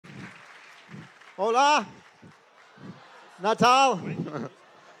Hola, Natal.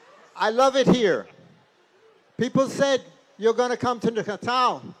 I love it here. People said, you're going to come to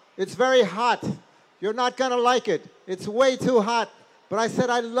Natal. It's very hot. You're not going to like it. It's way too hot. But I said,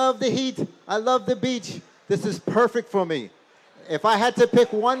 I love the heat. I love the beach. This is perfect for me. If I had to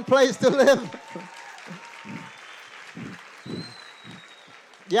pick one place to live,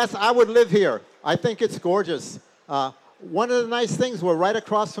 yes, I would live here. I think it's gorgeous. One of the nice things, we're right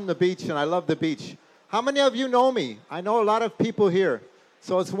across from the beach, and I love the beach. How many of you know me? I know a lot of people here.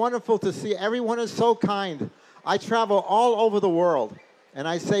 So it's wonderful to see. Everyone is so kind. I travel all over the world, and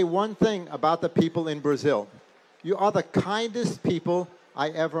I say one thing about the people in Brazil. You are the kindest people I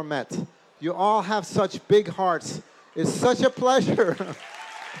ever met. You all have such big hearts. It's such a pleasure.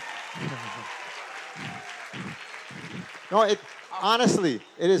 No, honestly,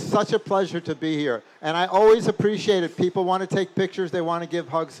 it is such a pleasure to be here. And I always appreciate it. People want to take pictures. They want to give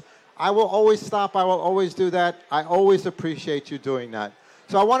hugs. I will always stop. I will always do that. I always appreciate you doing that.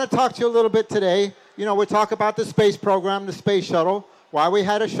 So I want to talk to you a little bit today. You know, we talk about the space program, the space shuttle, why we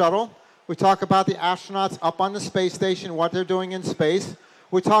had a shuttle. We talk about the astronauts up on the space station, what they're doing in space.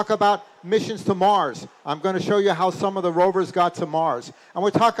 We talk about missions to Mars. I'm going to show you how some of the rovers got to Mars. And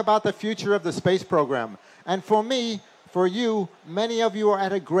we talk about the future of the space program. And for me, for you, many of you are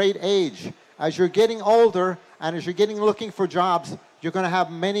at a great age. As you're getting older and as you're looking for jobs, you're going to have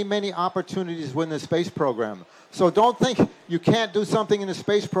many, many opportunities within the space program. So don't think you can't do something in the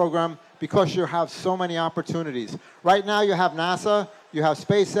space program because you have so many opportunities. Right now you have NASA, you have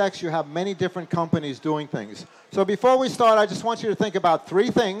SpaceX, you have many different companies doing things. So before we start, I just want you to think about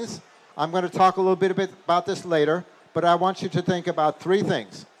three things. I'm going to talk a little bit about this later, but I want you to think about three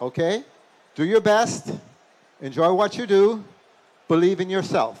things, okay? Do your best, enjoy what you do, believe in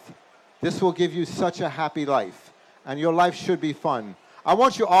yourself. This will give you such a happy life, and your life should be fun. I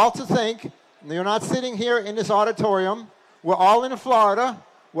want you all to think, you're not sitting here in this auditorium, we're all in Florida,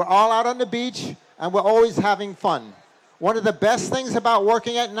 we're all out on the beach, and we're always having fun. One of the best things about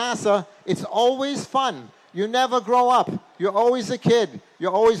working at NASA, it's always fun. You never grow up. You're always a kid.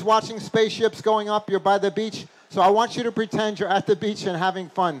 You're always watching spaceships going up. You're by the beach. So I want you to pretend you're at the beach and having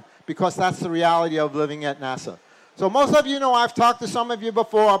fun, because that's the reality of living at NASA. So most of you know I've talked to some of you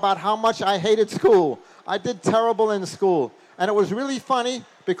before about how much I hated school. I did terrible in school. And it was really funny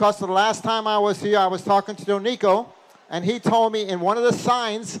because the last time I was here, I was talking to Donico, and he told me in one of the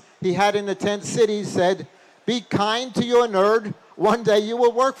signs he had in the tent city said, "Be kind to your nerd. One day you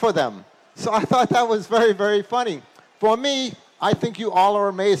will work for them." So I thought that was very, very funny. For me, I think you all are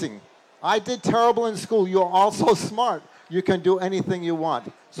amazing. I did terrible in school. You're all so smart. You can do anything you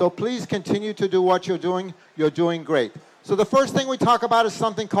want. So please continue to do what you're doing. You're doing great. So the first thing we talk about is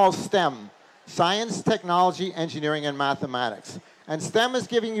something called STEM. Science, Technology, Engineering, and Mathematics. And STEM is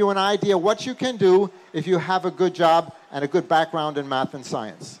giving you an idea what you can do if you have a good job and a good background in math and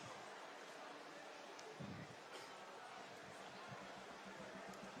science.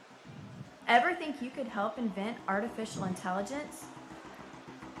 Ever think you could help invent artificial intelligence?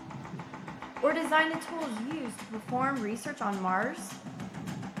 Or design the tools used to perform research on Mars?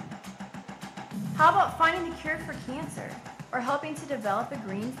 How about finding the cure for cancer or helping to develop a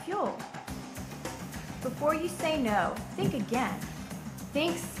green fuel? Before you say no, think again.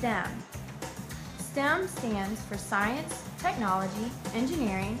 Think STEM. STEM stands for Science, Technology,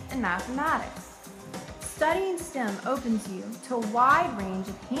 Engineering, and Mathematics. Studying STEM opens you to a wide range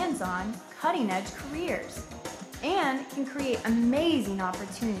of hands-on, cutting-edge careers and can create amazing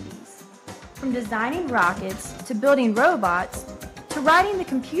opportunities. From designing rockets to building robots to writing the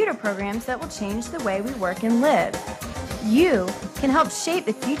computer programs that will change the way we work and live, you can help shape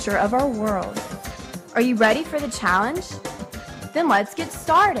the future of our world. Are you ready for the challenge? Then let's get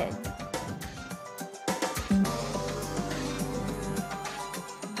started.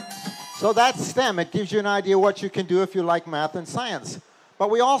 So that's STEM. It gives you an idea what you can do if you like math and science. But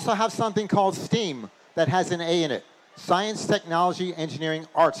we also have something called STEAM that has an A in it. Science, Technology, Engineering,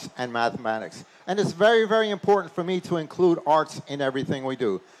 Arts, and Mathematics. And it's very, very important for me to include arts in everything we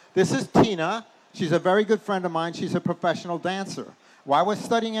do. This is Tina. She's a very good friend of mine. She's a professional dancer. While I was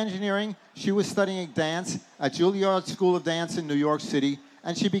studying engineering, she was studying dance at Juilliard School of Dance in New York City,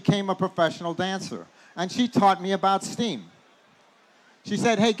 and she became a professional dancer. And she taught me about STEAM. She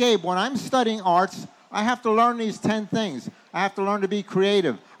said, "Hey, Gabe, when I'm studying arts, I have to learn these 10 things. I have to learn to be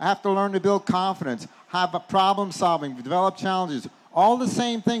creative. I have to learn to build confidence, have a problem solving, develop challenges. All the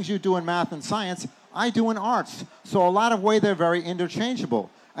same things you do in math and science, I do in arts. So a lot of ways they're very interchangeable.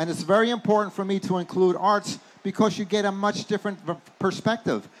 And it's very important for me to include arts because you get a much different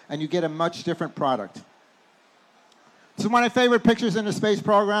perspective and you get a much different product." It's one of my favorite pictures in the space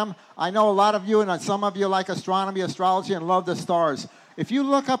program. I know a lot of you and some of you like astronomy, astrology, and love the stars. If you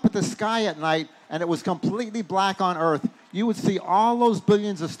look up at the sky at night and it was completely black on Earth, you would see all those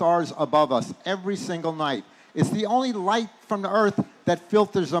billions of stars above us every single night. It's the only light from the Earth that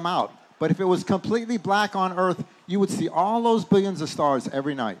filters them out. But if it was completely black on Earth, you would see all those billions of stars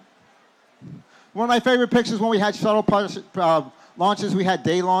every night. One of my favorite pictures when we had shuttle launches, we had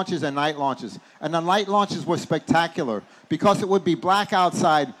day launches and night launches. And the night launches were spectacular because it would be black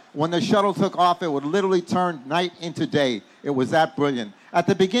outside. When the shuttle took off, it would literally turn night into day. It was that brilliant. At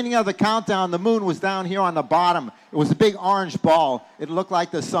the beginning of the countdown, the moon was down here on the bottom. It was a big orange ball. It looked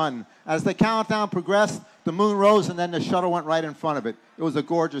like the sun. As the countdown progressed, the moon rose, and then the shuttle went right in front of it. It was a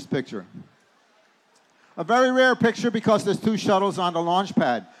gorgeous picture. A very rare picture because there's two shuttles on the launch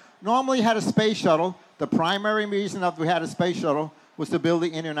pad. Normally, you had a space shuttle. The primary reason that we had a space shuttle was to build the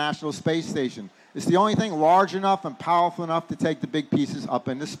International Space Station. It's the only thing large enough and powerful enough to take the big pieces up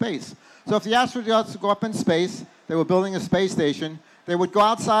into space. So if the astronauts go up in space, they were building a space station, they would go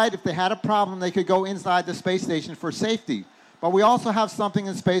outside. If they had a problem, they could go inside the space station for safety. But we also have something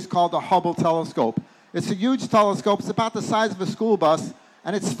in space called the Hubble telescope. It's a huge telescope. It's about the size of a school bus,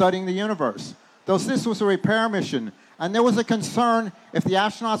 and it's studying the universe. Though this was a repair mission, and there was a concern if the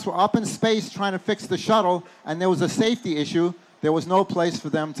astronauts were up in space trying to fix the shuttle and there was a safety issue, there was no place for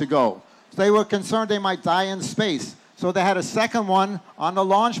them to go. So they were concerned they might die in space. So they had a second one on the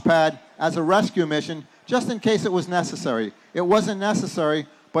launch pad as a rescue mission, just in case it was necessary. It wasn't necessary,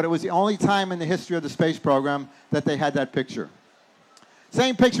 but it was the only time in the history of the space program that they had that picture.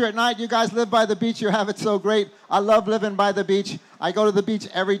 Same picture at night. You guys live by the beach. You have it so great. I love living by the beach. I go to the beach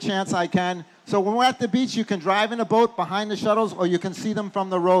every chance I can. So when we're at the beach, you can drive in a boat behind the shuttles, or you can see them from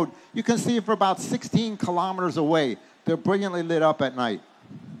the road. You can see it for about 16 kilometers away. They're brilliantly lit up at night.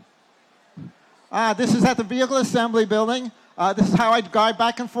 This is at the Vehicle Assembly Building. This is how I drive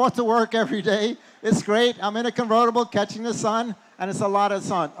back and forth to work every day. It's great. I'm in a convertible catching the sun, and it's a lot of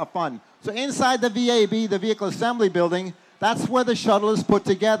fun. So inside the VAB, the Vehicle Assembly Building, that's where the shuttle is put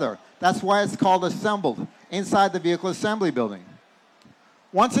together. That's why it's called assembled, inside the Vehicle Assembly Building.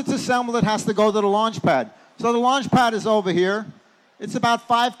 Once it's assembled, it has to go to the launch pad. So the launch pad is over here. It's about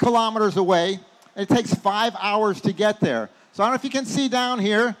 5 kilometers away. It takes 5 hours to get there. So I don't know if you can see down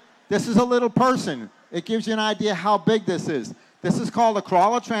here, this is a little person. It gives you an idea how big this is. This is called a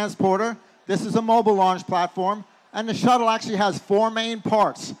crawler transporter. This is a mobile launch platform. And the shuttle actually has 4 main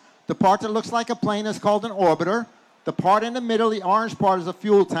parts. The part that looks like a plane is called an orbiter. The part in the middle, the orange part, is a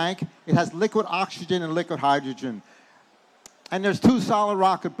fuel tank. It has liquid oxygen and liquid hydrogen. And there's 2 solid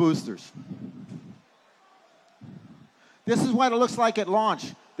rocket boosters. This is what it looks like at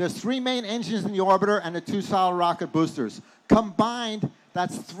launch. There's 3 main engines in the orbiter and the 2 solid rocket boosters. Combined,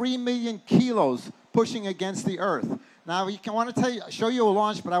 that's 3 million kilos pushing against the Earth. Now, I want to show you a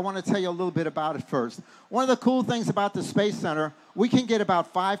launch, but I want to tell you a little bit about it first. One of the cool things about the Space Center, we can get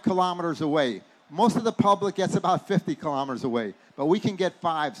about 5 kilometers away. Most of the public gets about 50 kilometers away, but we can get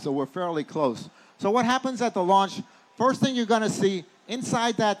 5, so we're fairly close. So what happens at the launch? First thing you're going to see,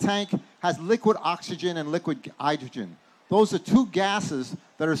 inside that tank has liquid oxygen and liquid hydrogen. Those are 2 gases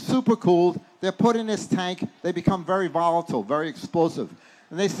that are super cooled. They're put in this tank. They become very volatile, very explosive.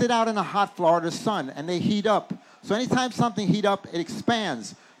 And they sit out in the hot Florida sun, and they heat up. So anytime something heats up, it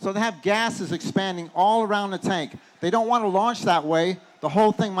expands. So they have gases expanding all around the tank. They don't want to launch that way. The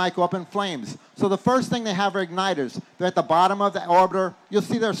whole thing might go up in flames. So the first thing they have are igniters. They're at the bottom of the orbiter. You'll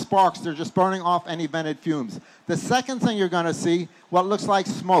see their sparks. They're just burning off any vented fumes. The second thing you're going to see, what looks like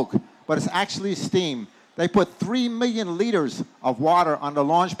smoke, but it's actually steam. They put 3 million liters of water on the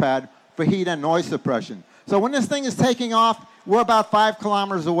launch pad for heat and noise suppression. So when this thing is taking off, we're about 5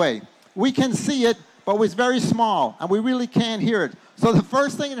 kilometers away. We can see it, but it's very small, and we really can't hear it. So the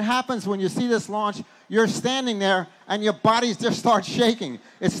first thing that happens when you see this launch, you're standing there, and your body just starts shaking.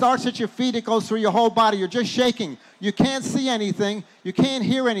 It starts at your feet. It goes through your whole body. You're just shaking. You can't see anything. You can't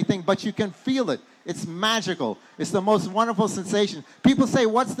hear anything, but you can feel it. It's magical. It's the most wonderful sensation. People say,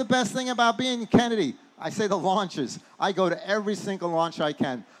 what's the best thing about being Kennedy? I say the launches. I go to every single launch I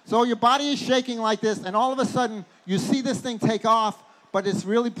can. So your body is shaking like this, and all of a sudden, you see this thing take off, but it's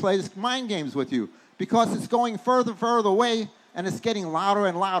really plays mind games with you because it's going further away, and it's getting louder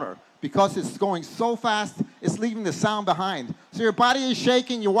and louder. Because it's going so fast, it's leaving the sound behind. So your body is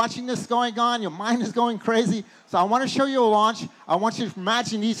shaking, you're watching this going on, your mind is going crazy. So I want to show you a launch. I want you to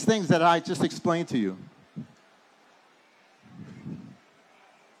imagine these things that I just explained to you.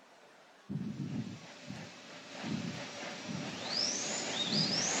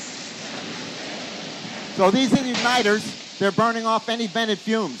 So these are the igniters. They're burning off any vented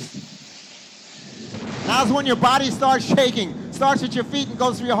fumes. Now's when your body starts shaking. Starts at your feet and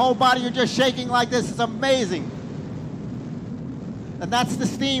goes through your whole body. You're just shaking like this. It's amazing. And that's the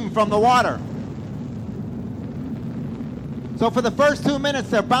steam from the water. So for the first 2 minutes,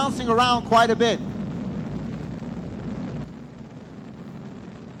 they're bouncing around quite a bit.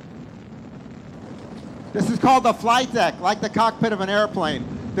 This is called the flight deck, like the cockpit of an airplane.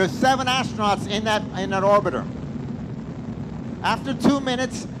 There's 7 astronauts in that orbiter. After 2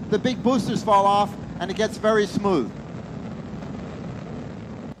 minutes, the big boosters fall off, and it gets very smooth.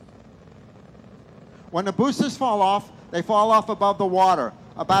 When the boosters fall off, they fall off above the water.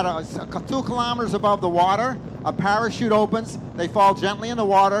 About 2 kilometers above the water, a parachute opens, they fall gently in the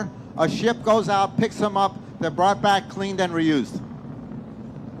water, a ship goes out, picks them up, they're brought back, cleaned, and reused.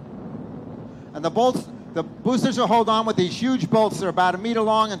 And the boosters are held on with these huge bolts. They're about 1 meter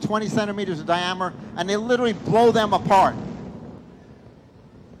long and 20 centimeters in diameter, and they literally blow them apart.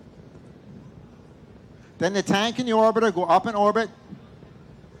 Then the tank and the orbiter go up in orbit.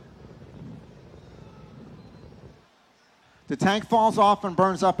 The tank falls off and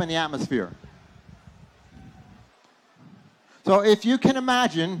burns up in the atmosphere. So if you can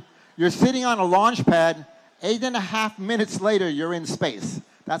imagine, you're sitting on a launch pad, 8.5 minutes later, you're in space.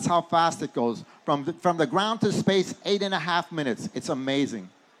 That's how fast it goes. From the ground to space, 8.5 minutes. It's amazing.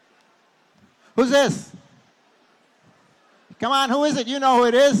 Who's this? Come on, who is it? You know who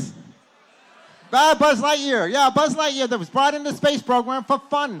it is. Buzz Lightyear. Yeah, Buzz Lightyear that was brought into the space program for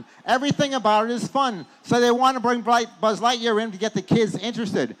fun. Everything about it is fun. So they want to bring Buzz Lightyear in to get the kids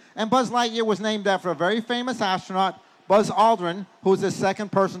interested. And Buzz Lightyear was named after a very famous astronaut, Buzz Aldrin, who's the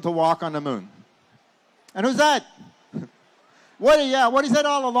second person to walk on the moon. And who's that? What he said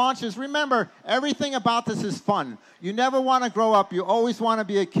all the launches. Remember, everything about this is fun. You never want to grow up. You always want to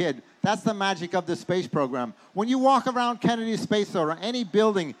be a kid. That's the magic of the space program. When you walk around Kennedy Space Center, any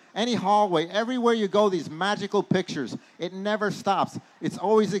building, any hallway, everywhere you go, these magical pictures. It never stops. It's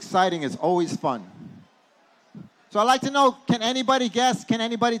always exciting. It's always fun. So I'd like to know, can anybody guess? Can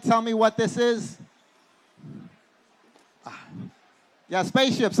anybody tell me what this is? Yeah,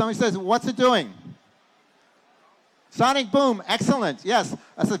 spaceship. Somebody says, what's it doing? Sonic boom, excellent. Yes,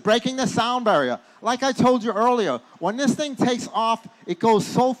 that's breaking the sound barrier. Like I told you earlier, when this thing takes off, it goes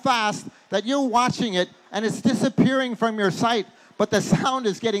so fast that you're watching it and it's disappearing from your sight, but the sound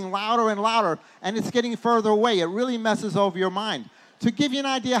is getting louder and louder and it's getting further away. It really messes over your mind. To give you an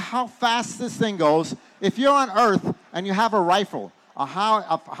idea how fast this thing goes, if you're on Earth and you have a rifle, a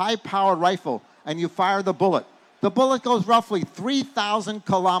high-powered rifle, and you fire the bullet goes roughly 3,000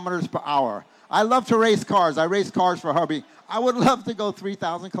 kilometers per hour. I love to race cars. I race cars for hobby. I would love to go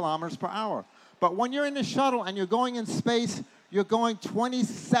 3,000 kilometers per hour. But when you're in the shuttle and you're going in space, you're going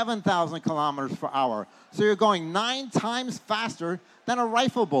 27,000 kilometers per hour. So you're going 9 times faster than a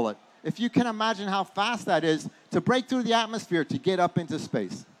rifle bullet. If you can imagine how fast that is to break through the atmosphere to get up into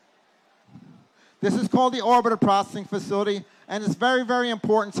space. This is called the Orbiter Processing Facility, and it's very, very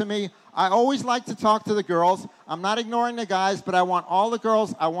important to me. I always like to talk to the girls. I'm not ignoring the guys, but I want all the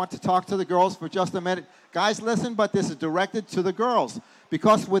girls. I want to talk to the girls for just a minute. Guys, listen, but this is directed to the girls.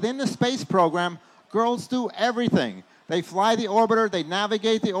 Because within the space program, girls do everything. They fly the orbiter, they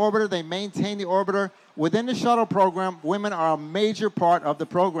navigate the orbiter, they maintain the orbiter. Within the shuttle program, women are a major part of the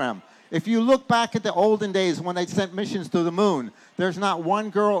program. If you look back at the olden days when they sent missions to the moon, there's not one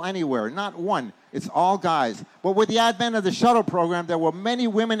girl anywhere, not one. It's all guys. But with the advent of the shuttle program, there were many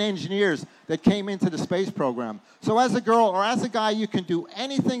women engineers that came into the space program. So as a girl or as a guy, you can do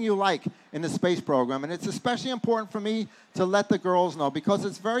anything you like in the space program. And it's especially important for me to let the girls know because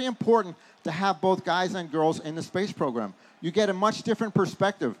it's very important to have both guys and girls in the space program. You get a much different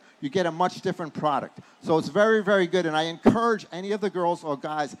perspective. You get a much different product. So it's very, very good. And I encourage any of the girls or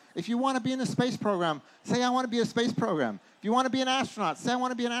guys, if you want to be in the space program, say, I want to be a space program. If you want to be an astronaut, say, I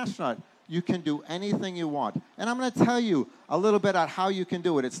want to be an astronaut. You can do anything you want. And I'm going to tell you a little bit about how you can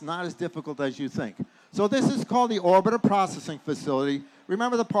do it. It's not as difficult as you think. So this is called the Orbiter Processing Facility.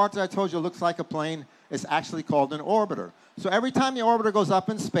 Remember the part that I told you looks like a plane? It's actually called an orbiter. So every time the orbiter goes up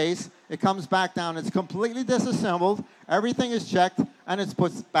in space, it comes back down. It's completely disassembled. Everything is checked, and it's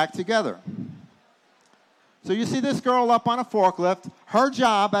put back together. So you see this girl up on a forklift. Her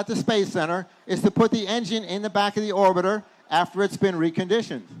job at the Space Center is to put the engine in the back of the orbiter after it's been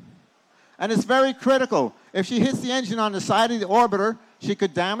reconditioned. And it's very critical. If she hits the engine on the side of the orbiter, she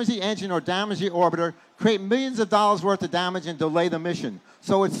could damage the engine or damage the orbiter, create millions of dollars worth of damage, and delay the mission.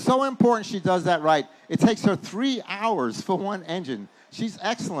 So it's so important she does that right. It takes her 3 hours for one engine. She's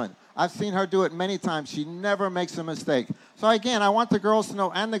excellent. I've seen her do it many times. She never makes a mistake. So again, I want the girls to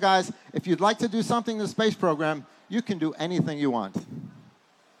know, and the guys, if you'd like to do something in the space program, you can do anything you want.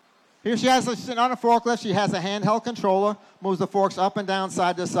 Here she has sitting on a forklift. She has a handheld controller, moves the forks up and down,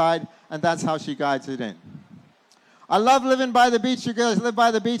 side to side, and that's how she guides it in. I love living by the beach. You guys live by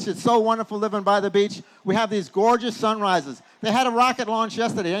the beach. It's so wonderful living by the beach. We have these gorgeous sunrises. They had a rocket launch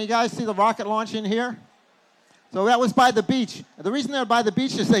yesterday. Any guys see the rocket launch in here? So that was by the beach. The reason they're by the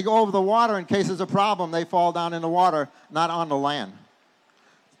beach is they go over the water in case there's a problem. They fall down in the water, not on the land.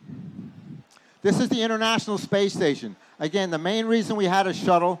 This is the International Space Station. Again, the main reason we had a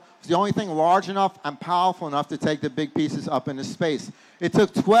shuttle was the only thing large enough and powerful enough to take the big pieces up into space. It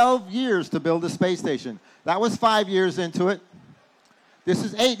took 12 years to build a space station. That was 5 years into it. This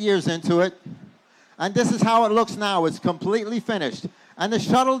is 8 years into it. And this is how it looks now. It's completely finished. And the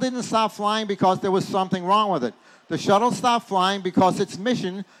shuttle didn't stop flying because there was something wrong with it. The shuttle stopped flying because its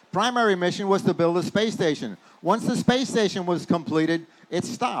mission, primary mission, was to build a space station. Once the space station was completed, it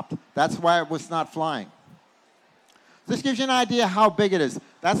stopped. That's why it was not flying. This gives you an idea how big it is.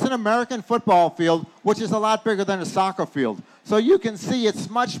 That's an American football field, which is a lot bigger than a soccer field. So you can see it's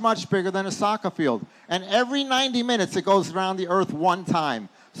much, much bigger than a soccer field. And every 90 minutes, it goes around the Earth one time.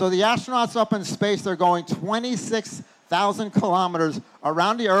 So the astronauts up in space, they're going 26,000 kilometers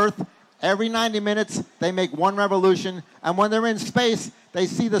around the Earth. Every 90 minutes, they make one revolution. And when they're in space, they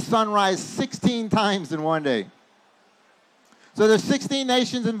see the sun rise 16 times in one day. So there's 16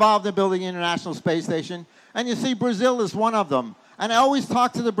 nations involved in building the International Space Station. And you see Brazil is one of them. And I always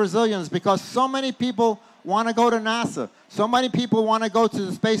talk to the Brazilians because so many people want to go to NASA. So many people want to go to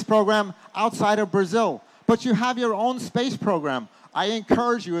the space program outside of Brazil. But you have your own space program. I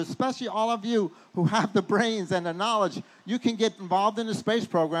encourage you, especially all of you who have the brains and the knowledge, you can get involved in the space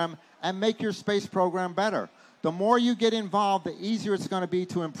program and make your space program better. The more you get involved, the easier it's going to be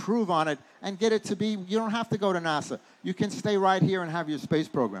to improve on it and get it to be, you don't have to go to NASA. You can stay right here and have your space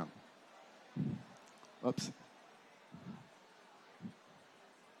program. Oops.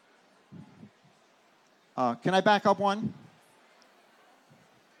 Can I back up one?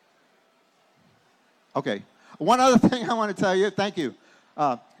 Okay. One other thing I want to tell you, thank you.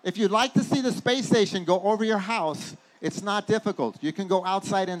 If you'd like to see the space station go over your house, it's not difficult. You can go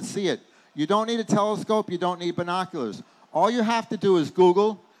outside and see it. You don't need a telescope. You don't need binoculars. All you have to do is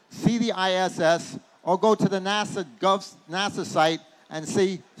Google, see the ISS, or go to the NASA site and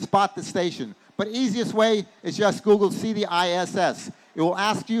spot the station. But easiest way is just Google, see the ISS. It will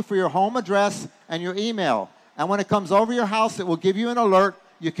ask you for your home address and your email. And when it comes over your house, it will give you an alert.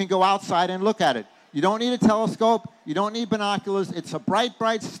 You can go outside and look at it. You don't need a telescope. You don't need binoculars. It's a bright,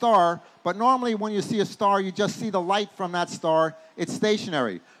 bright star. But normally when you see a star, you just see the light from that star. It's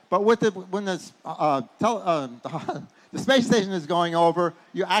stationary. But when the space station is going over,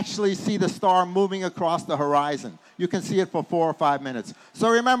 you actually see the star moving across the horizon. You can see it for 4 or 5 minutes. So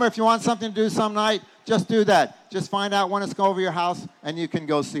remember, if you want something to do some night, just do that. Just find out when it's going over your house, and you can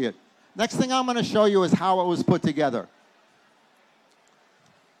go see it. Next thing I'm going to show you is how it was put together.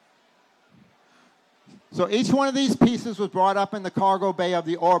 So each one of these pieces was brought up in the cargo bay of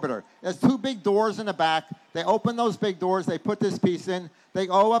the orbiter. There's 2 big doors in the back. They open those big doors. They put this piece in. They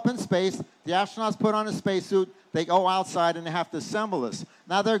go up in space. The astronauts put on a spacesuit. They go outside, and they have to assemble this.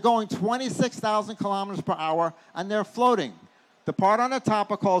 Now, they're going 26,000 kilometers per hour, and they're floating. The part on the top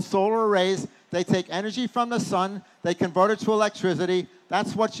are called solar arrays. They take energy from the sun. They convert it to electricity.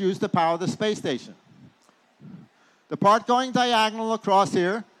 That's what's used to power the space station. The part going diagonal across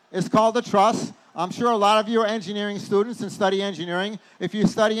here is called the truss. I'm sure a lot of you are engineering students and study engineering. If you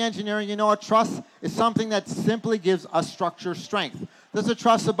study engineering, you know a truss is something that simply gives a structure strength. There's a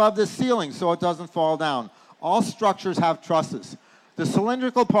truss above the ceiling so it doesn't fall down. All structures have trusses. The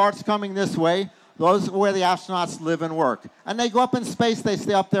cylindrical parts coming this way, those are where the astronauts live and work. And they go up in space. They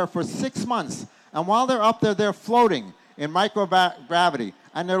stay up there for 6 months. And while they're up there, they're floating in microgravity.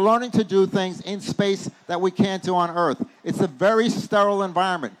 And they're learning to do things in space that we can't do on Earth. It's a very sterile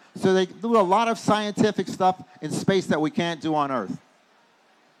environment. So they do a lot of scientific stuff in space that we can't do on Earth.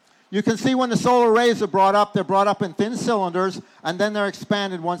 You can see when the solar arrays are brought up, they're brought up in thin cylinders, and then they're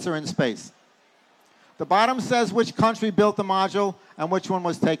expanded once they're in space. The bottom says which country built the module and which one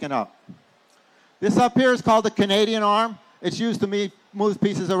was taken up. This up here is called the Canadian arm. It's used to move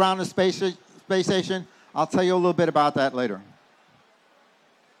pieces around the space station. I'll tell you a little bit about that later.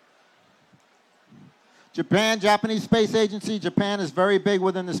 Japanese Space Agency. Japan is very big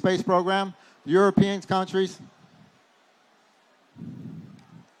within the space program. European countries.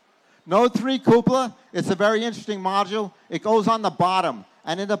 Node 3 cupola. It's a very interesting module. It goes on the bottom.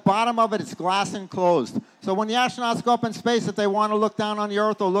 And in the bottom of it, it's glass enclosed. So when the astronauts go up in space, if they want to look down on the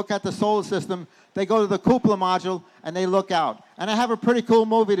Earth or look at the solar system, they go to the cupola module and they look out. And I have a pretty cool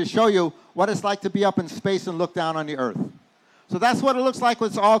movie to show you what it's like to be up in space and look down on the Earth. So that's what it looks like when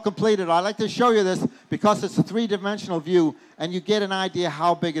it's all completed. I like to show you this because it's a three-dimensional view, and you get an idea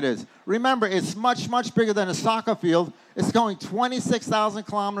how big it is. Remember, it's much, much bigger than a soccer field. It's going 26,000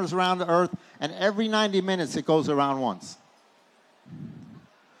 kilometers around the Earth, and every 90 minutes it goes around once.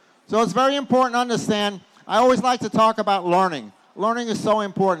 So it's very important to understand. I always like to talk about learning. Learning is so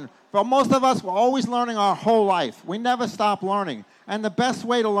important. For most of us, we're always learning our whole life. We never stop learning. And the best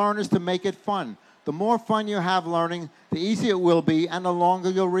way to learn is to make it fun. The more fun you have learning, the easier it will be, and the longer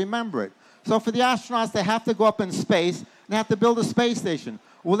you'll remember it. So for the astronauts, they have to go up in space, and they have to build a space station.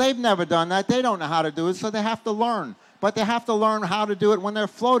 Well, they've never done that. They don't know how to do it, so they have to learn. But they have to learn how to do it when they're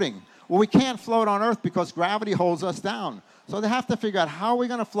floating. Well, we can't float on Earth because gravity holds us down. So they have to figure out how are we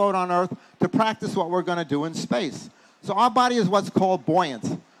going to float on Earth to practice what we're going to do in space. So our body is what's called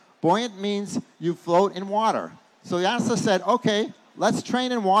buoyant. Buoyant means you float in water. So the NASA said, okay, let's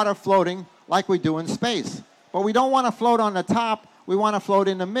train in water floating like we do in space. But we don't want to float on the top. We want to float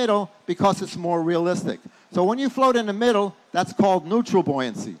in the middle because it's more realistic. So when you float in the middle, that's called neutral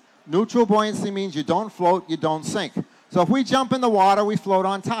buoyancy. Neutral buoyancy means you don't float, you don't sink. So if we jump in the water, we float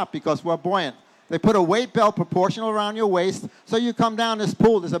on top because we're buoyant. They put a weight belt proportional around your waist, so you come down this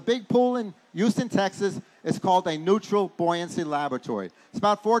pool. There's a big pool in Houston, Texas. It's called a neutral buoyancy laboratory. It's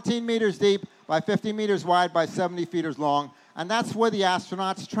about 14 meters deep by 50 meters wide by 70 feet long, and that's where the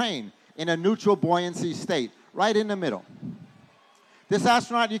astronauts train, in a neutral buoyancy state, right in the middle. This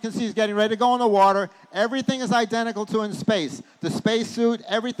astronaut, you can see, is getting ready to go in the water. Everything is identical to in space. The spacesuit,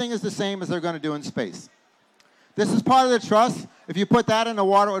 everything is the same as they're going to do in space. This is part of the truss. If you put that in the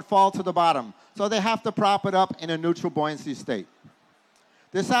water, it would fall to the bottom. So they have to prop it up in a neutral buoyancy state.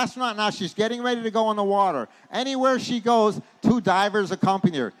 This astronaut now, she's getting ready to go in the water. Anywhere she goes, 2 divers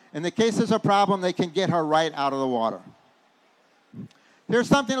accompany her. In the case there's a problem, they can get her right out of the water. Here's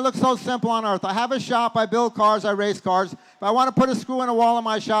something that looks so simple on Earth. I have a shop, I build cars, I race cars. If I want to put a screw in a wall in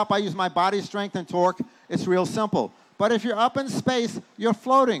my shop, I use my body strength and torque. It's real simple. But if you're up in space, you're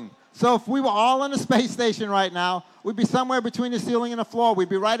floating. So if we were all in a space station right now, we'd be somewhere between the ceiling and the floor. We'd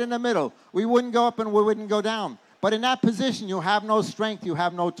be right in the middle. We wouldn't go up and we wouldn't go down. But in that position, you have no strength, you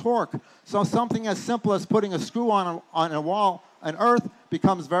have no torque. So something as simple as putting a screw on a wall on Earth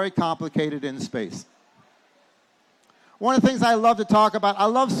becomes very complicated in space. One of the things I love to talk about, I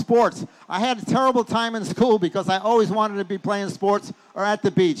love sports. I had a terrible time in school because I always wanted to be playing sports or at the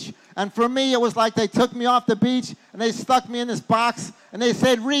beach. And for me, it was like they took me off the beach and they stuck me in this box and they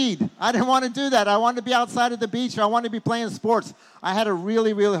said, read. I didn't want to do that. I wanted to be outside of the beach or I wanted to be playing sports. I had a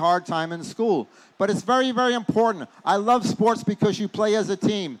really, really hard time in school. But it's very, very important. I love sports because you play as a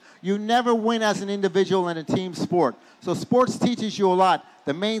team. You never win as an individual in a team sport. So sports teaches you a lot.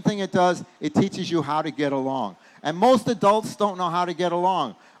 The main thing it does, it teaches you how to get along. And most adults don't know how to get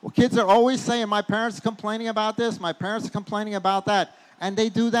along. Well, kids are always saying, my parents are complaining about this, my parents are complaining about that. And they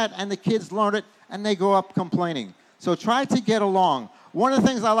do that, and the kids learn it, and they go up complaining. So try to get along. One of the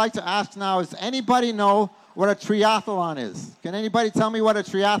things I like to ask now is, anybody know what a triathlon is? Can anybody tell me what a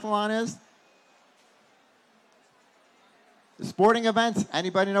triathlon is? The sporting events.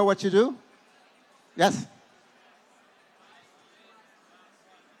 Anybody know what you do? Yes?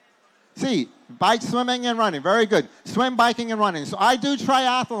 See, bike, swimming, and running. Very good. Swim, biking, and running. So I do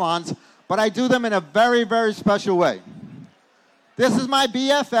triathlons, but I do them in a very, very special way. This is my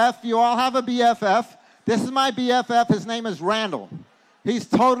BFF. You all have a BFF. This is my BFF. His name is Randall. He's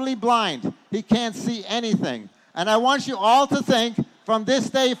totally blind. He can't see anything. And I want you all to think, from this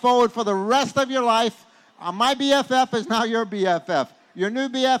day forward for the rest of your life, my BFF is now your BFF. Your new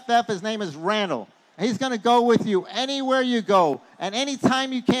BFF, his name is Randall. He's going to go with you anywhere you go. And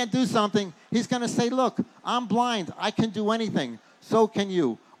anytime you can't do something, he's going to say, look, I'm blind. I can do anything. So can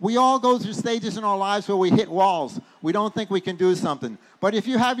you. We all go through stages in our lives where we hit walls. We don't think we can do something. But if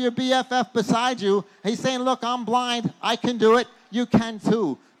you have your BFF beside you, he's saying, look, I'm blind. I can do it. You can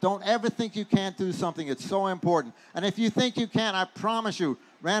too. Don't ever think you can't do something. It's so important. And if you think you can't, I promise you,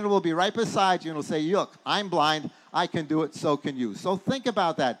 Randall will be right beside you and will say, look, I'm blind. I can do it. So can you. So think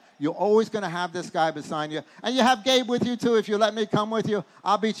about that. You're always going to have this guy beside you. And you have Gabe with you too. If you let me come with you,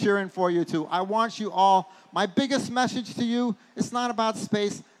 I'll be cheering for you too. I want you all. My biggest message to you, it's not about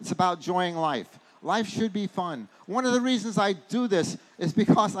space. It's about enjoying life. Life should be fun. One of the reasons I do this is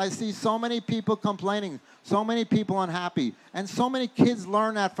because I see so many people complaining, so many people unhappy, and so many kids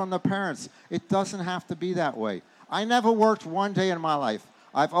learn that from their parents. It doesn't have to be that way. I never worked one day in my life.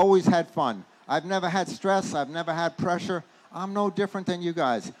 I've always had fun. I've never had stress. I've never had pressure. I'm no different than you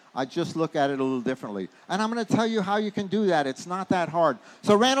guys. I just look at it a little differently. And I'm going to tell you how you can do that. It's not that hard.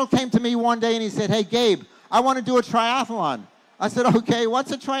 So Randall came to me one day and he said, hey, Gabe, I want to do a triathlon. I said, okay,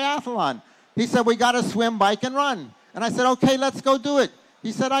 what's a triathlon? He said, we got to swim, bike, and run. And I said, okay, let's go do it.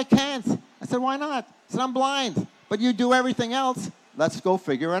 He said, I can't. I said, why not? He said, I'm blind. But you do everything else. Let's go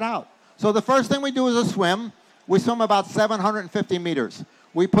figure it out. So the first thing we do is a swim. We swim about 750 meters.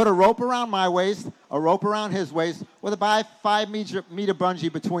 We put a rope around my waist, a rope around his waist, with about 5-meter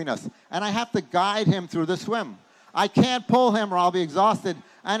bungee between us. And I have to guide him through the swim. I can't pull him or I'll be exhausted.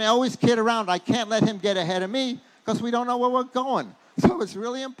 And I always kid around. I can't let him get ahead of me because we don't know where we're going. So it's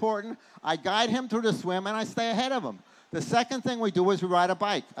really important. I guide him through the swim and I stay ahead of him. The second thing we do is we ride a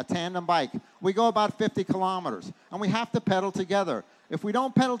bike, a tandem bike. We go about 50 kilometers, and we have to pedal together. If we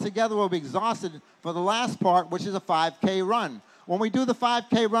don't pedal together, we'll be exhausted for the last part, which is a 5K run. When we do the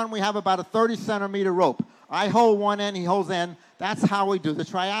 5K run, we have about a 30-centimeter rope. I hold one end, he holds the end. That's how we do the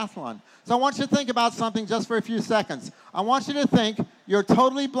triathlon. So I want you to think about something just for a few seconds. I want you to think you're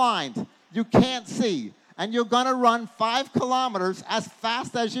totally blind. You can't see. And you're going to run 5 kilometers as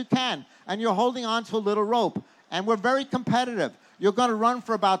fast as you can. And you're holding on to a little rope. And we're very competitive. You're going to run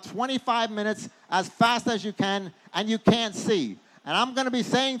for about 25 minutes as fast as you can, and you can't see. And I'm going to be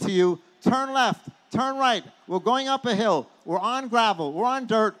saying to you, turn left, turn right. We're going up a hill. We're on gravel. We're on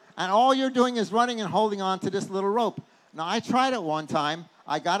dirt. And all you're doing is running and holding on to this little rope. Now, I tried it one time.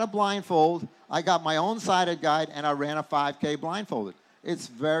 I got a blindfold. I got my own sighted guide, and I ran a 5K blindfolded. It's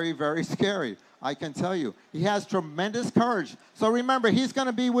very, very scary. I can tell you. He has tremendous courage. So remember, he's going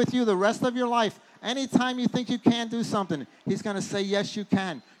to be with you the rest of your life. Anytime you think you can't do something, he's going to say, yes, you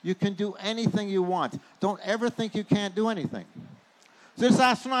can. You can do anything you want. Don't ever think you can't do anything. So this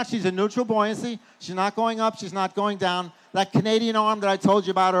astronaut, she's in neutral buoyancy. She's not going up. She's not going down. That Canadian arm that I told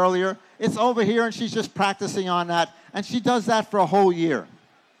you about earlier, it's over here, and she's just practicing on that. And she does that for a whole year.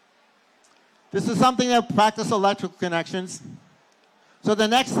 This is something that practice electrical connections. So the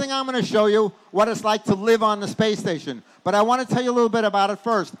next thing I'm going to show you what it's like to live on the space station. But I want to tell you a little bit about it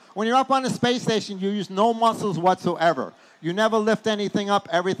first. When you're up on the space station, you use no muscles whatsoever. You never lift anything up.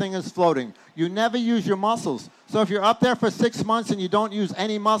 Everything is floating. You never use your muscles. So if you're up there for 6 months and you don't use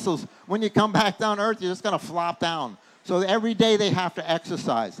any muscles, when you come back down to Earth, you're just going to flop down. So every day they have to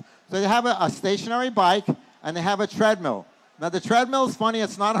exercise. So they have a stationary bike, and they have a treadmill. Now, the treadmill is funny.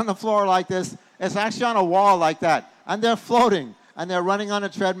 It's not on the floor like this. It's actually on a wall like that. And they're floating. And they're running on a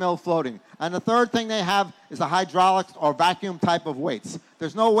treadmill floating. And the third thing they have is a hydraulics or vacuum type of weights.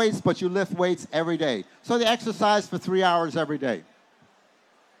 There's no weights, but you lift weights every day. So they exercise for 3 hours every day.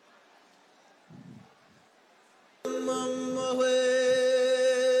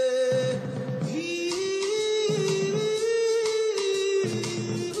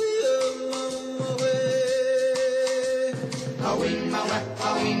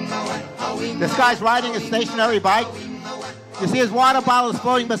 This guy's riding a stationary bike. You see his water bottle is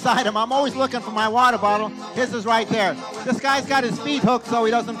floating beside him. I'm always looking for my water bottle. His is right there. This guy's got his feet hooked so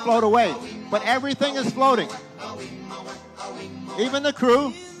he doesn't float away. But everything is floating. Even the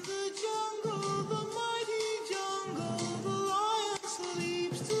crew.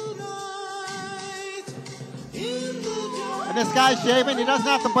 And this guy's shaving. He doesn't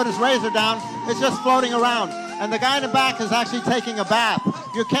have to put his razor down. It's just floating around. And the guy in the back is actually taking a bath.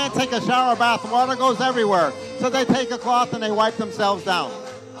 You can't take a shower bath. Water goes everywhere. So they take a cloth and they wipe themselves down.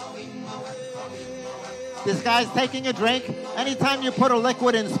 This guy's taking a drink. Anytime you put a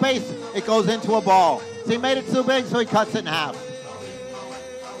liquid in space, it goes into a ball. So he made it too big, so he cuts it in half.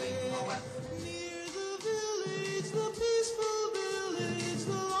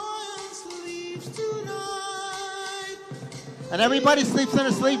 And everybody sleeps in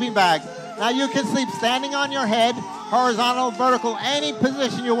a sleeping bag. Now you can sleep standing on your head, horizontal, vertical, any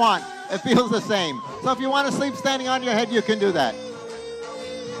position you want. It feels the same. So if you want to sleep standing on your head, you can do that.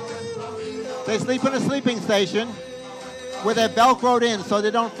 They sleep in a sleeping station where they're velcroed in so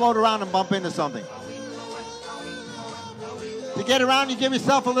they don't float around and bump into something. To get around, you give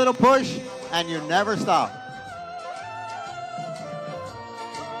yourself a little push, and you never stop.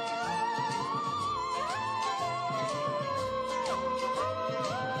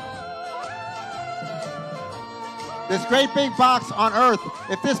 This great big box on Earth,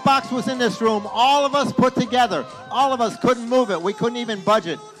 if this box was in this room, all of us put together, all of us couldn't move it. We couldn't even budge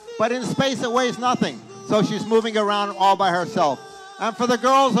it. But in space, it weighs nothing. So she's moving around all by herself. And for the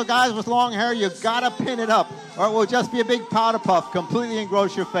girls or guys with long hair, you've got to pin it up, or it will just be a big powder puff, completely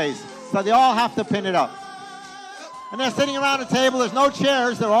engross your face. So they all have to pin it up. And they're sitting around a table. There's no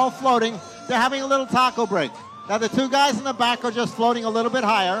chairs. They're all floating. They're having a little taco break. Now, the two guys in the back are just floating a little bit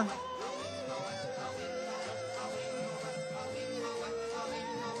higher.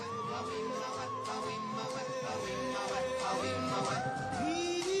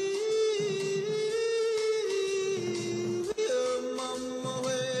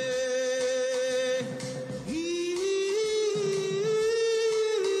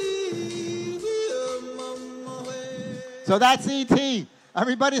 So that's E.T.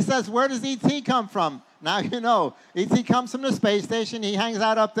 Everybody says, where does E.T. come from? Now you know. E.T. comes from the space station. He hangs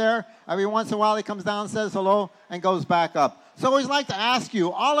out up there. Every once in a while he comes down, says hello, and goes back up. So I always like to ask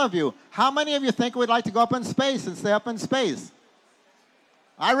you, all of you, how many of you think we'd like to go up in space and stay up in space?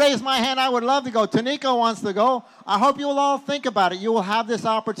 I raised my hand. I would love to go. Tanika wants to go. I hope you will all think about it. You will have this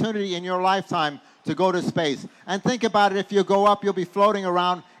opportunity in your lifetime to go to space. And think about it. If you go up, you'll be floating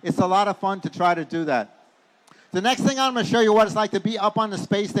around. It's a lot of fun to try to do that. The next thing I'm going to show you what it's like to be up on the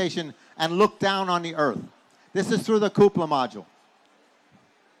space station and look down on the Earth. This is through the cupola module.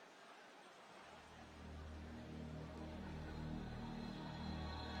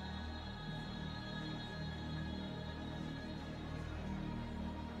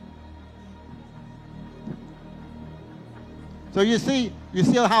 So you see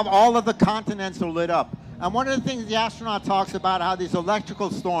how all of the continents are lit up. And one of the things the astronaut talks about, how these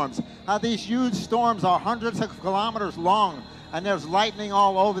electrical storms, how these huge storms are hundreds of kilometers long, and there's lightning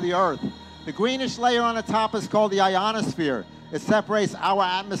all over the Earth. The greenish layer on the top is called the ionosphere. It separates our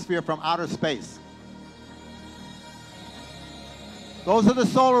atmosphere from outer space. Those are the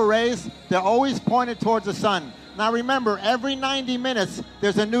solar rays. They're always pointed towards the sun. Now remember, every 90 minutes,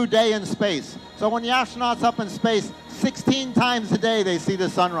 there's a new day in space. So when the astronaut's up in space, 16 times a day they see the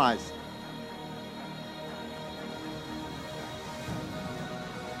sunrise.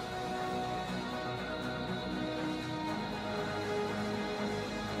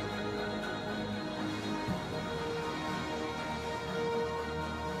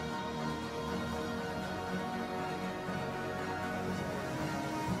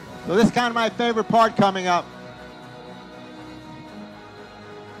 So this is kind of my favorite part coming up.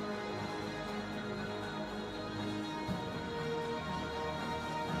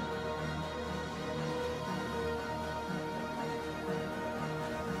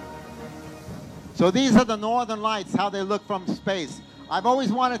 So these are the northern lights, how they look from space. I've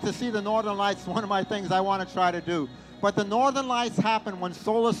always wanted to see the northern lights, one of my things I want to try to do. But the northern lights happen when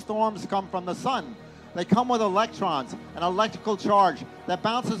solar storms come from the sun. They come with electrons, an electrical charge that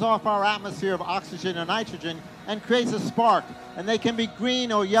bounces off our atmosphere of oxygen and nitrogen and creates a spark. And they can be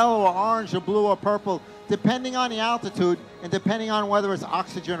green or yellow or orange or blue or purple, depending on the altitude and depending on whether it's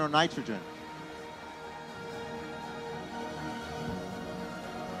oxygen or nitrogen.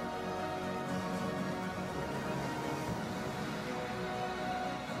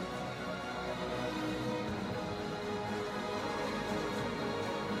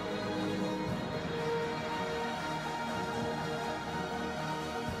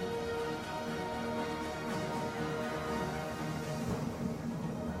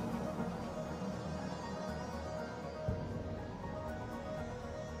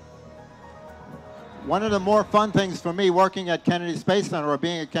 One of the more fun things for me working at Kennedy Space Center or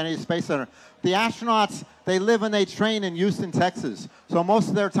being at Kennedy Space Center, the astronauts, they live and they train in Houston, Texas. So most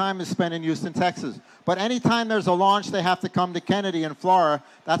of their time is spent in Houston, Texas. But anytime there's a launch, they have to come to Kennedy in Florida.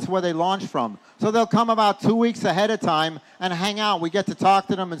 That's where they launch from. So they'll come about 2 weeks ahead of time and hang out. We get to talk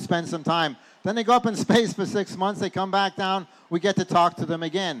to them and spend some time. Then they go up in space for 6 months. They come back down. We get to talk to them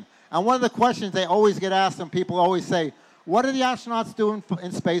again. And one of the questions they always get asked, and people always say, what do the astronauts do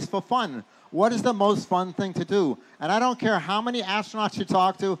in space for fun? What is the most fun thing to do? And I don't care how many astronauts you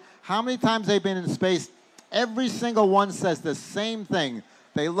talk to, how many times they've been in space, every single one says the same thing.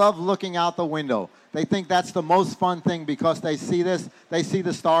 They love looking out the window. They think that's the most fun thing because they see this, they see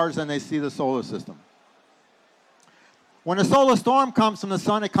the stars, and they see the solar system. When a solar storm comes from the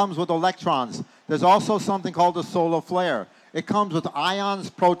sun, it comes with electrons. There's also something called a solar flare. It comes with ions,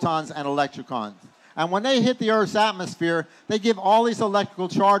 protons, and electrons. And when they hit the Earth's atmosphere, they give all these electrical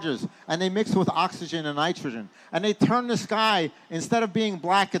charges, and they mix with oxygen and nitrogen. And they turn the sky, instead of being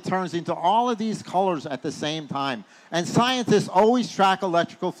black, it turns into all of these colors at the same time. And scientists always track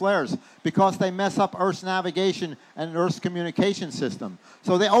electrical flares because they mess up Earth's navigation and Earth's communication system.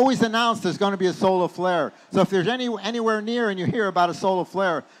 So they always announce there's going to be a solar flare. So if there's anywhere near and you hear about a solar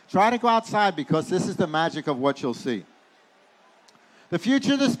flare, try to go outside because this is the magic of what you'll see. The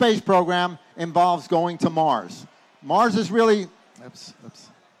future of the space program involves going to Mars. Mars is really... Oops.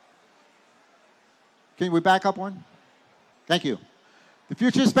 Can we back up one? Thank you. The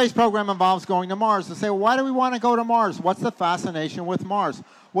future of the space program involves going to Mars. They say, well, why do we want to go to Mars? What's the fascination with Mars?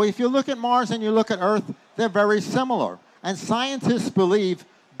 Well, if you look at Mars and you look at Earth, they're very similar. And scientists believe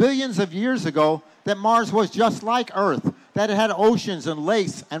billions of years ago that Mars was just like Earth, that it had oceans and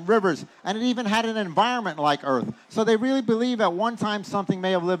lakes and rivers, and it even had an environment like Earth. So they really believe at one time something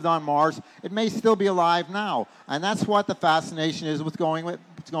may have lived on Mars. It may still be alive now. And that's what the fascination is with going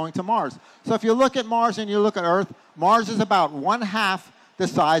to Mars. So if you look at Mars and you look at Earth, Mars is about 1/2 the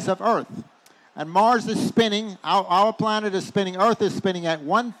size of Earth. And Mars is spinning, our planet is spinning, Earth is spinning at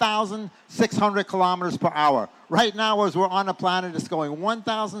 1,600 kilometers per hour. Right now, as we're on the planet, it's going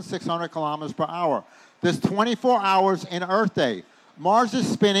 1,600 kilometers per hour. There's 24 hours in Earth Day. Mars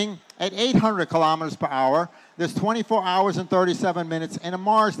is spinning at 800 kilometers per hour. There's 24 hours and 37 minutes in a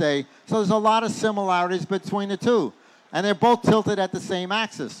Mars day. So there's a lot of similarities between the two. And they're both tilted at the same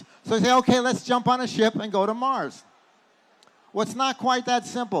axis. So you say, okay, let's jump on a ship and go to Mars. Well, it's not quite that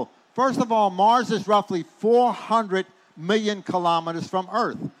simple. First of all, Mars is roughly 400 million kilometers from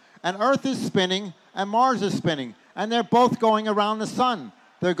Earth. And Earth is spinning and Mars is spinning. And they're both going around the sun.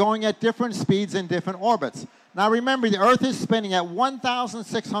 They're going at different speeds in different orbits. Now remember, the Earth is spinning at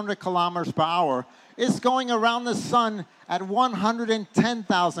 1,600 kilometers per hour. It's going around the sun at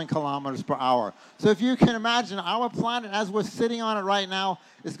 110,000 kilometers per hour. So if you can imagine, our planet, as we're sitting on it right now,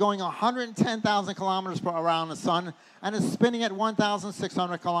 is going 110,000 kilometers per around the sun, and it's spinning at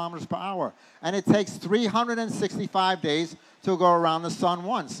 1,600 kilometers per hour. And it takes 365 days to go around the sun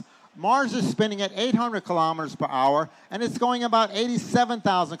once. Mars is spinning at 800 kilometers per hour, and it's going about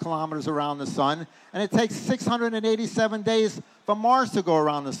 87,000 kilometers around the sun, and it takes 687 days for Mars to go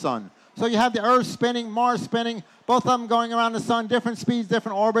around the sun. So you have the Earth spinning, Mars spinning, both of them going around the sun, different speeds,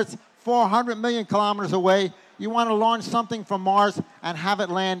 different orbits, 400 million kilometers away. You want to launch something from Mars and have it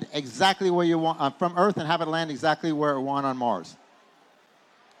land exactly where you want, from Earth, and have it land exactly where it want on Mars.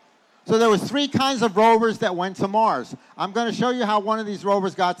 So there was 3 kinds of rovers that went to Mars. I'm going to show you how one of these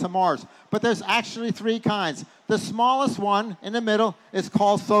rovers got to Mars. But there's actually 3 kinds. The smallest one in the middle is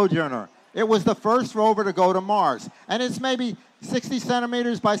called Sojourner. It was the first rover to go to Mars. And it's maybe 60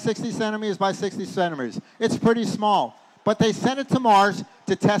 centimeters by 60 centimeters by 60 centimeters. It's pretty small. But they sent it to Mars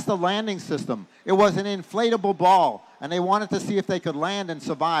to test a landing system. It was an inflatable ball, and they wanted to see if they could land and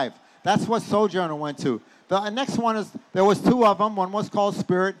survive. That's what Sojourner went to. The next one is, there was 2 of them. One was called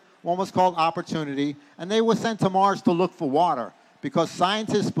Spirit. One was called Opportunity, and they were sent to Mars to look for water, because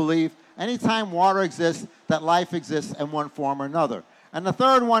scientists believe anytime water exists, that life exists in one form or another. And the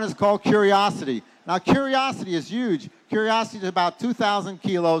third one is called Curiosity. Now, Curiosity is huge. Curiosity is about 2,000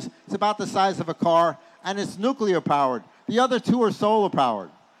 kilos. It's about the size of a car, and it's nuclear-powered. The other 2 are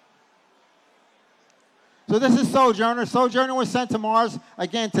solar-powered. So this is Sojourner. Sojourner was sent to Mars,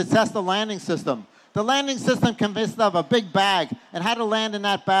 again, to test the landing system. The landing system consisted of a big bag. It had to land in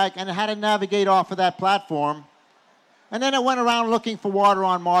that bag, and it had to navigate off of that platform. And then it went around looking for water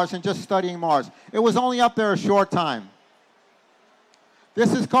on Mars and just studying Mars. It was only up there a short time.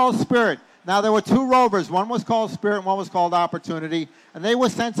 This is called Spirit. Now, there were 2 rovers. One was called Spirit, one was called Opportunity. And they were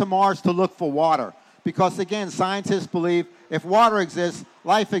sent to Mars to look for water. Because, again, scientists believe if water exists,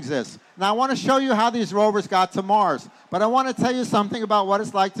 life exists. Now, I want to show you how these rovers got to Mars. But I want to tell you something about what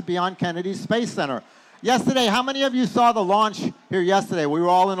it's like to be on Kennedy Space Center. Yesterday, how many of you saw the launch here yesterday? We were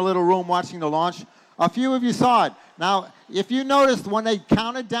all in a little room watching the launch. A few of you saw it. Now, if you noticed, when they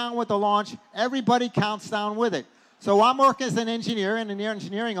counted down with the launch, everybody counts down with it. So I'm working as an engineer in an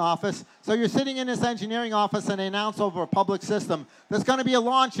engineering office. So you're sitting in this engineering office, and they announce over a public system, there's going to be a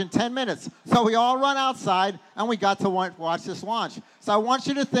launch in 10 minutes. So we all run outside, and we got to watch this launch. So I want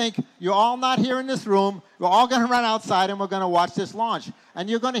you to think, you're all not here in this room. We're all going to run outside, and we're going to watch this launch. And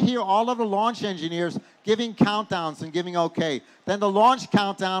you're going to hear all of the launch engineers giving countdowns and giving okay. Then the launch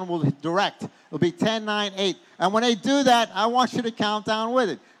countdown will direct. It'll be 10, 9, 8. And when they do that, I want you to count down with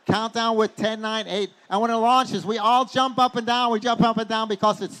it. Count down with 10, 9, 8. And when it launches, we all jump up and down. We jump up and down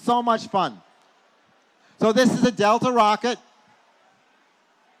because it's so much fun. So this is a Delta rocket.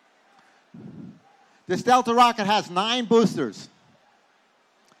 This Delta rocket has 9 boosters.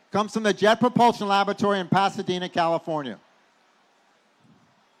 Comes from the Jet Propulsion Laboratory in Pasadena, California.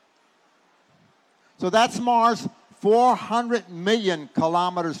 So that's Mars, 400 million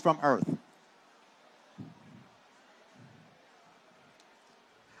kilometers from Earth.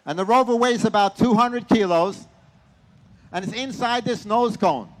 And the rover weighs about 200 kilos, and it's inside this nose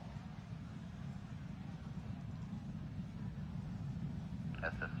cone.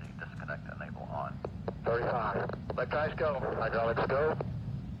 SSC disconnect enable on. 35. Let guys go. Hydraulics go.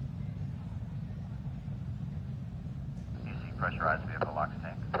 EC pressurized vehicle locks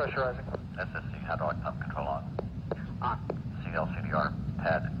tank. Pressurizing. SSC hydraulic pump control on. On. CLCDR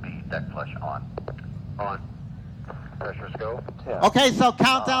pad B deck flush on. On. Pressures go. 10. Okay, so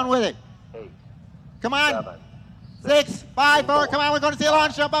count down with it. 8. Come on. 7. 6, 5, 4. Come on, we're going to see a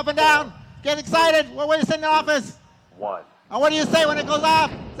launch. Jump up and down. Get excited. We're waiting in the office. 1. And what do you say when it goes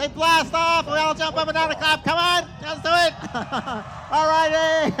off? Say blast off. We all jump up and down and clap. Come on, let's do it. All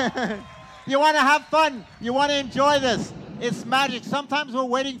righty. You want to have fun. You want to enjoy this. It's magic. Sometimes we're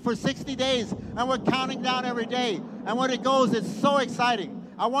waiting for 60 days, and we're counting down every day. And when it goes, it's so exciting.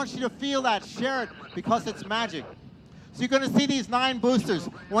 I want you to feel that, share it, because it's magic. So you're going to see these 9 boosters.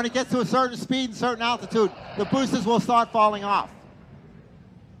 When it gets to a certain speed and certain altitude, the boosters will start falling off.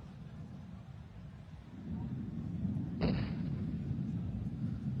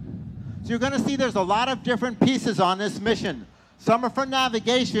 So you're going to see there's a lot of different pieces on this mission. Some are for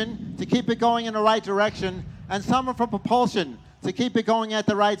navigation, to keep it going in the right direction, and some are for propulsion, to keep it going at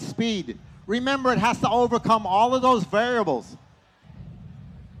the right speed. Remember, it has to overcome all of those variables.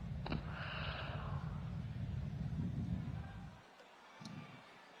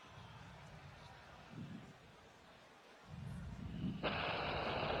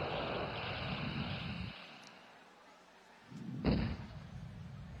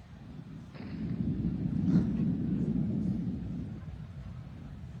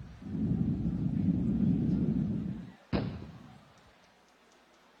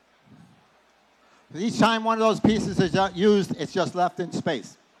 Each time one of those pieces is used, it's just left in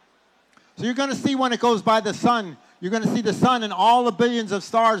space. So you're going to see when it goes by the sun, you're going to see the sun and all the billions of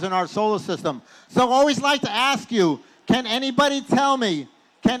stars in our solar system. So I always like to ask you, can anybody tell me,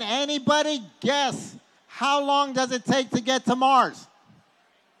 can anybody guess how long does it take to get to Mars?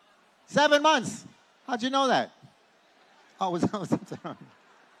 7 months. How'd you know that? Oh,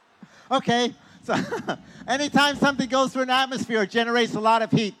 okay. So anytime something goes through an atmosphere, it generates a lot of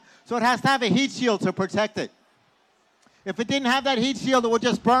heat. So it has to have a heat shield to protect it. If it didn't have that heat shield, it would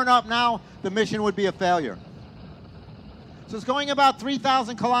just burn up now. The mission would be a failure. So it's going about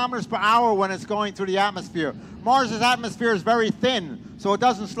 3,000 kilometers per hour when it's going through the atmosphere. Mars's atmosphere is very thin, so it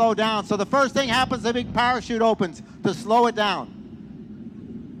doesn't slow down. So the first thing happens, a big parachute opens to slow it down.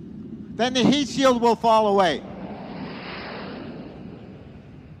 Then the heat shield will fall away.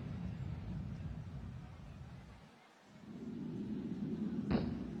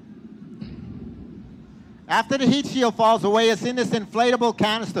 After the heat shield falls away, it's in this inflatable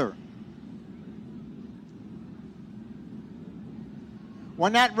canister.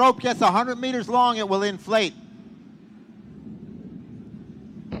 When that rope gets 100 meters long, it will inflate.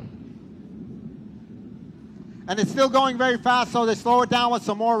 And it's still going very fast, so they slow it down with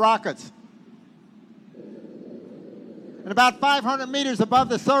some more rockets. And about 500 meters above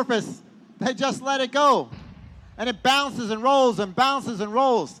the surface, they just let it go. And it bounces and rolls and bounces and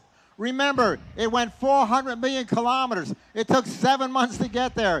rolls. Remember, it went 400 million kilometers. It took 7 months to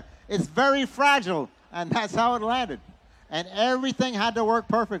get there. It's very fragile, and that's how it landed. And everything had to work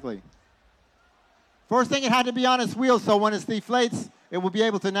perfectly. First thing, it had to be on its wheels, so when it deflates, it will be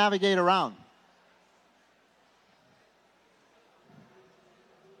able to navigate around.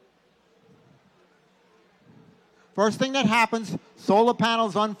 First thing that happens, solar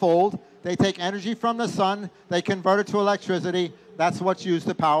panels unfold. They take energy from the sun. They convert it to electricity. That's what's used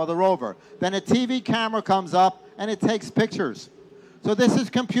to power the rover. Then a TV camera comes up, and it takes pictures. So this is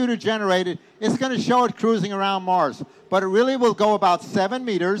computer generated. It's going to show it cruising around Mars. But it really will go about 7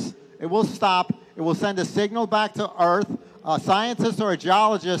 meters. It will stop. It will send a signal back to Earth. A scientist or a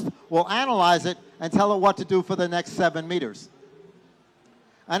geologist will analyze it and tell it what to do for the next 7 meters.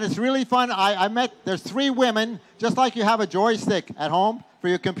 And it's really fun. There's 3 women, just like you have a joystick at home for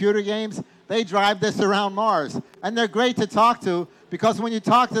your computer games. They drive this around Mars. And they're great to talk to because when you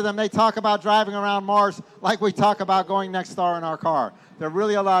talk to them, they talk about driving around Mars like we talk about going next door in our car. They're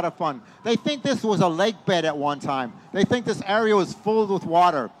really a lot of fun. They think this was a lake bed at one time. They think this area was full with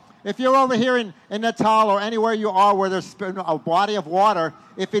water. If you're over here in Natal or anywhere you are where there's a body of water,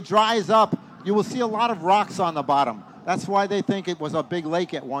 if it dries up, you will see a lot of rocks on the bottom. That's why they think it was a big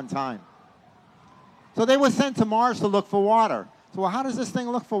lake at one time. So they were sent to Mars to look for water. So how does this thing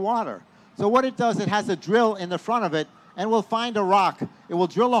look for water? So what it does, it has a drill in the front of it, and will find a rock. It will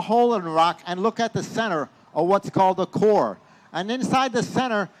drill a hole in the rock and look at the center of what's called the core. And inside the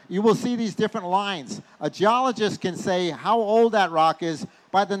center, you will see these different lines. A geologist can say how old that rock is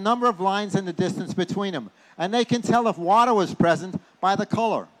by the number of lines and the distance between them. And they can tell if water was present by the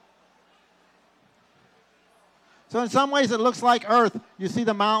color. So in some ways, it looks like Earth. You see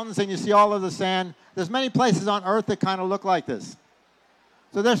the mountains and you see all of the sand. There's many places on Earth that kind of look like this.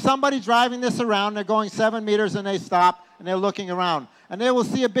 So there's somebody driving this around. They're going 7 meters and they stop and they're looking around. And they will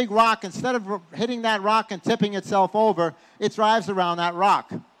see a big rock. Instead of hitting that rock and tipping itself over, it drives around that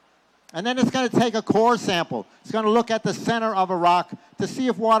rock. And then it's going to take a core sample. It's going to look at the center of a rock to see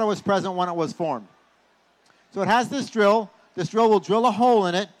if water was present when it was formed. So it has this drill. This drill will drill a hole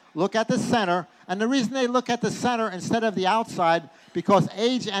in it, look at the center. And the reason they look at the center instead of the outside, because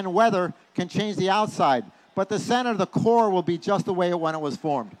age and weather can change the outside. But the center, the core, will be just the way it when it was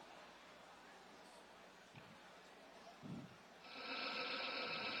formed.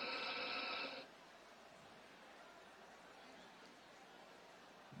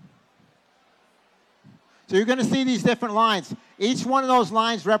 So you're going to see these different lines. Each one of those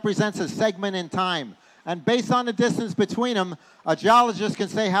lines represents a segment in time. And based on the distance between them, a geologist can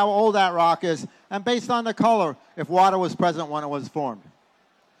say how old that rock is, and based on the color, if water was present when it was formed.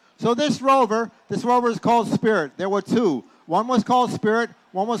 So this rover is called Spirit. There were two. One was called Spirit,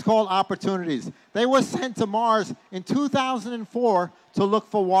 one was called Opportunities. They were sent to Mars in 2004 to look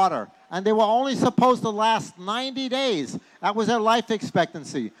for water. And they were only supposed to last 90 days. That was their life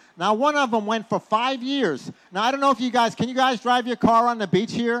expectancy. Now, one of them went for 5 years. Now, I don't know if can you guys drive your car on the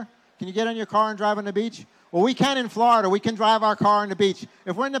beach here? Can you get in your car and drive on the beach? Well, we can in Florida. We can drive our car on the beach.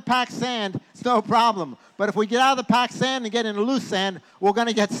 If we're in the packed sand, it's no problem. But if we get out of the packed sand and get into loose sand, we're going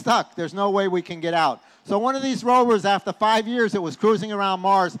to get stuck. There's no way we can get out. So one of these rovers, after 5 years, it was cruising around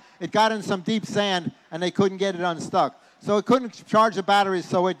Mars. It got in some deep sand, and they couldn't get it unstuck. So it couldn't charge the batteries,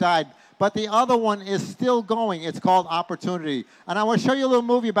 so it died. But the other one is still going. It's called Opportunity. And I want to show you a little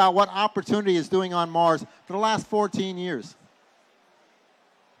movie about what Opportunity is doing on Mars for the last 14 years.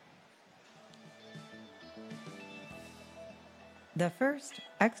 The first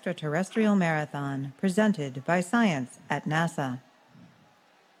extraterrestrial marathon presented by science at NASA.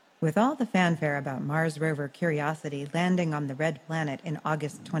 With all the fanfare about Mars rover Curiosity landing on the red planet in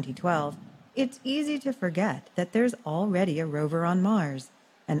August 2012, it's easy to forget that there's already a rover on Mars,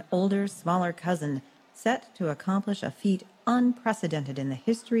 an older, smaller cousin set to accomplish a feat unprecedented in the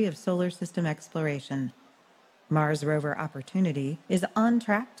history of solar system exploration. Mars rover Opportunity is on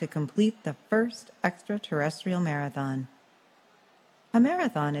track to complete the first extraterrestrial marathon. A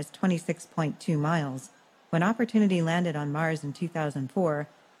marathon is 26.2 miles. When Opportunity landed on Mars in 2004,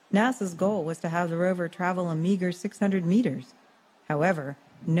 NASA's goal was to have the rover travel a meager 600 meters. However,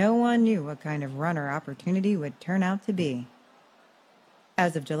 no one knew what kind of runner Opportunity would turn out to be.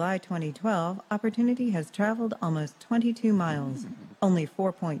 As of July 2012, Opportunity has traveled almost 22 miles, only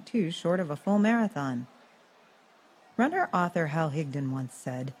 4.2 short of a full marathon. Runner-author Hal Higdon once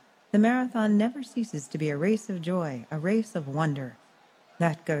said, "The marathon never ceases to be a race of joy, a race of wonder."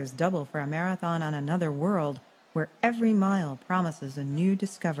 That goes double for a marathon on another world, where every mile promises a new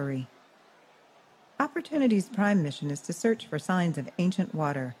discovery. Opportunity's prime mission is to search for signs of ancient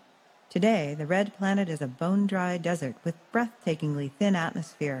water. Today, the red planet is a bone-dry desert with breathtakingly thin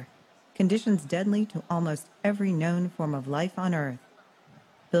atmosphere, conditions deadly to almost every known form of life on Earth.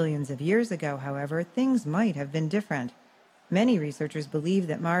 Billions of years ago, however, things might have been different. Many researchers believe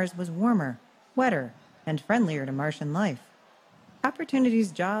that Mars was warmer, wetter, and friendlier to Martian life.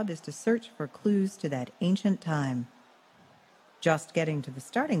 Opportunity's job is to search for clues to that ancient time. Just getting to the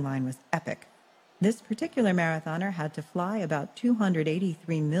starting line was epic. This particular marathoner had to fly about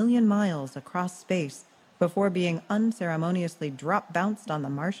 283 million miles across space before being unceremoniously drop-bounced on the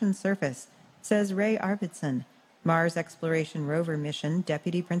Martian surface, says Ray Arvidsson, Mars Exploration Rover Mission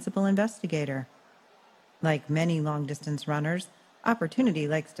Deputy Principal Investigator. Like many long-distance runners, Opportunity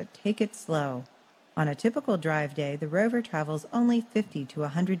likes to take it slow. On a typical drive day, the rover travels only 50 to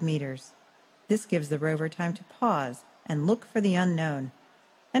 100 meters. This gives the rover time to pause and look for the unknown,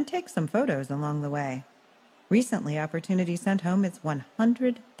 and take some photos along the way. Recently, Opportunity sent home its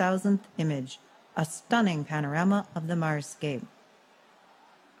 100,000th image, a stunning panorama of the Marsscape.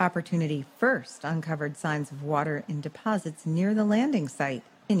 Opportunity first uncovered signs of water in deposits near the landing site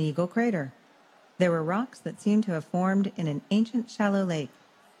in Eagle Crater. There were rocks that seemed to have formed in an ancient shallow lake.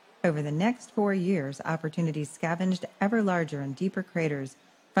 Over the next 4 years, Opportunity scavenged ever larger and deeper craters,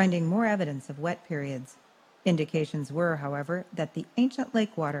 finding more evidence of wet periods. Indications were, however, that the ancient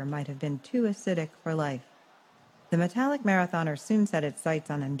lake water might have been too acidic for life. The metallic marathoner soon set its sights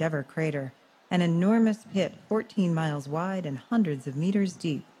on Endeavour Crater, an enormous pit 14 miles wide and hundreds of meters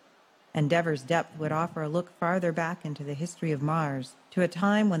deep. Endeavour's depth would offer a look farther back into the history of Mars, to a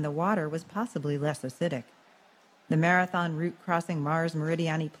time when the water was possibly less acidic. The marathon route crossing Mars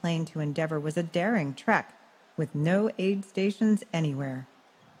Meridiani Plain to Endeavour was a daring trek, with no aid stations anywhere.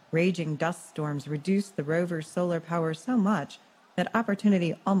 Raging dust storms reduced the rover's solar power so much that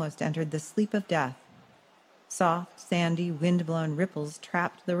Opportunity almost entered the sleep of death. Soft, sandy, wind-blown ripples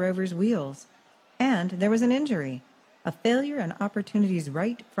trapped the rover's wheels. And there was an injury. A failure in Opportunity's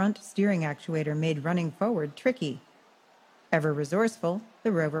right front steering actuator made running forward tricky. Ever resourceful,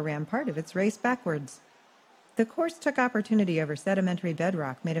 the rover ran part of its race backwards. The course took Opportunity over sedimentary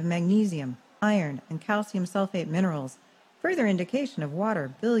bedrock made of magnesium, iron, and calcium sulfate minerals, further indication of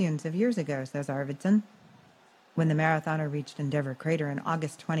water billions of years ago, says Arvidsson. When the marathoner reached Endeavour Crater in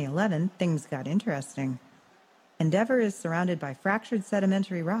August 2011, things got interesting. Endeavour is surrounded by fractured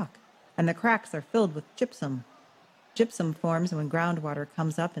sedimentary rock, and the cracks are filled with gypsum. Gypsum forms when groundwater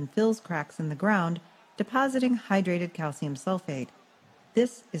comes up and fills cracks in the ground, depositing hydrated calcium sulfate.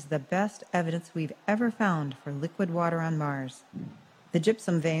 This is the best evidence we've ever found for liquid water on Mars. The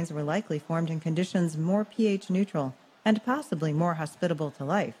gypsum veins were likely formed in conditions more pH neutral and possibly more hospitable to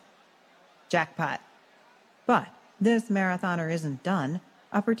life. Jackpot. But this marathoner isn't done.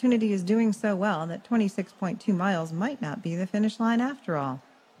 Opportunity is doing so well that 26.2 miles might not be the finish line after all.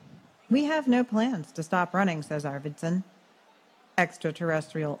 We have no plans to stop running, says Arvidsson.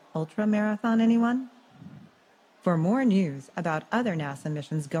 Extraterrestrial ultra-marathon, anyone? For more news about other NASA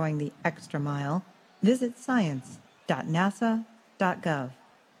missions going the extra mile, visit science.nasa.gov.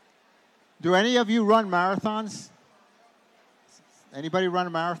 Do any of you run marathons? Anybody run a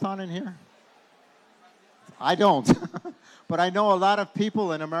marathon in here? I don't. But I know a lot of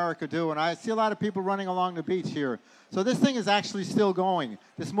people in America do, and I see a lot of people running along the beach here. So this thing is actually still going.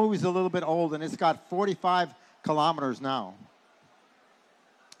 This movie's a little bit old, and it's got 45 kilometers now.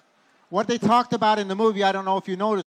 What they talked about in the movie, I don't know if you noticed,